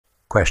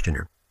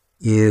Questioner.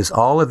 Is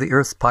all of the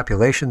Earth's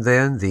population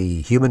then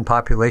the human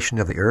population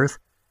of the Earth?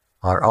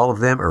 Are all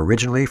of them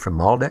originally from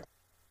Maldek?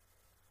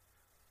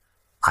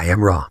 I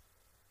am wrong.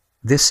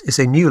 This is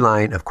a new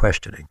line of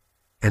questioning,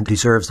 and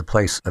deserves a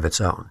place of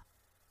its own.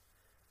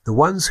 The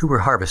ones who were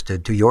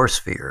harvested to your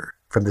sphere,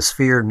 from the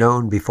sphere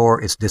known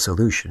before its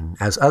dissolution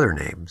as other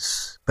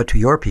names, but to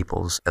your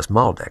peoples as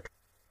Maldek,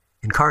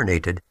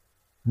 incarnated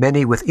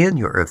many within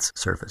your Earth's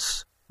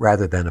surface,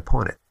 rather than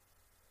upon it.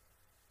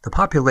 The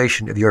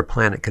population of your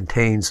planet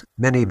contains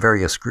many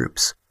various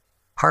groups,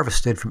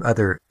 harvested from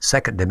other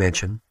second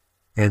dimension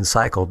and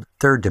cycled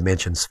third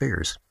dimension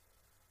spheres.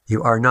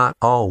 You are not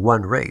all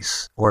one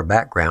race or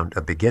background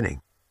of beginning.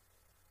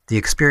 The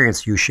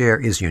experience you share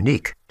is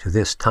unique to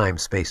this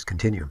time-space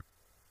continuum.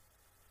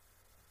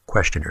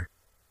 Questioner.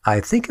 I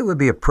think it would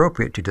be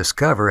appropriate to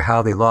discover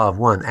how the law of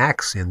one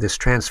acts in this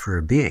transfer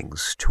of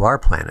beings to our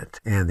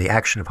planet and the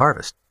action of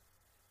harvest.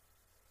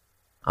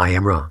 I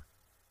am wrong.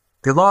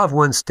 The law of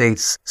one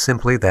states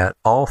simply that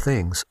all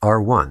things are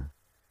one,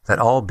 that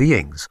all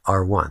beings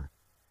are one.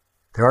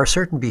 There are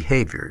certain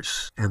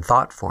behaviors and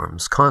thought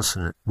forms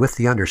consonant with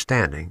the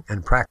understanding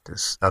and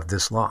practice of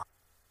this law.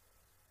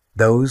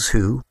 Those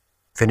who,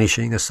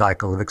 finishing a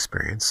cycle of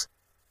experience,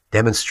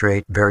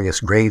 demonstrate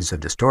various grades of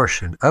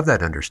distortion of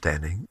that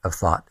understanding of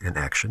thought and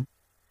action,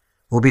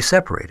 will be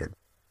separated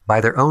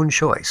by their own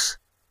choice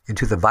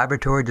into the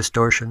vibratory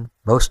distortion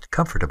most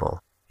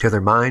comfortable to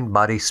their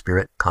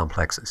mind-body-spirit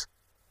complexes.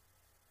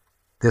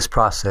 This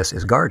process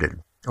is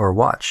guarded or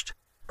watched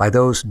by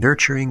those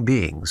nurturing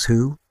beings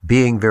who,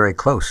 being very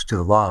close to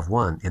the law of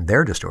one in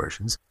their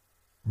distortions,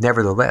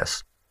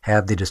 nevertheless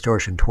have the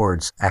distortion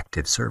towards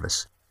active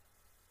service.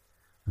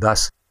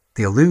 Thus,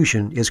 the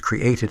illusion is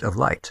created of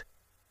light,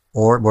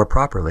 or more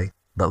properly,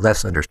 but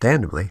less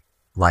understandably,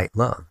 light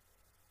love.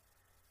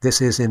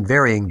 This is in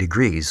varying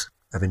degrees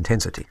of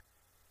intensity.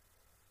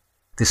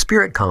 The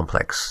spirit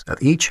complex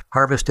of each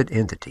harvested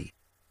entity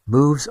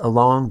moves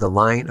along the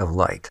line of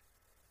light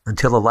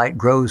until the light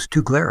grows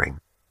too glaring,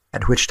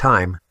 at which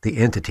time the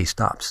entity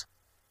stops.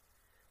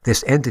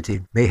 This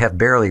entity may have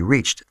barely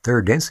reached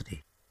third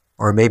density,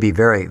 or may be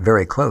very,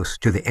 very close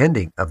to the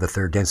ending of the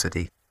third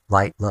density,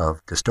 light-love,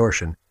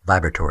 distortion,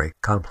 vibratory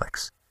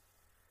complex.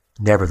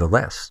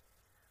 Nevertheless,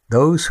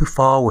 those who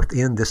fall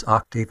within this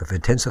octave of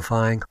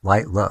intensifying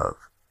light-love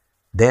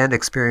then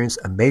experience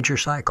a major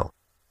cycle,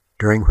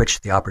 during which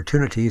the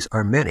opportunities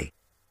are many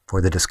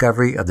for the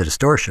discovery of the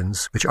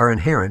distortions which are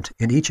inherent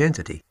in each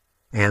entity,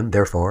 and,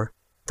 therefore,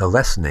 the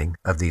lessening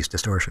of these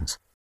distortions.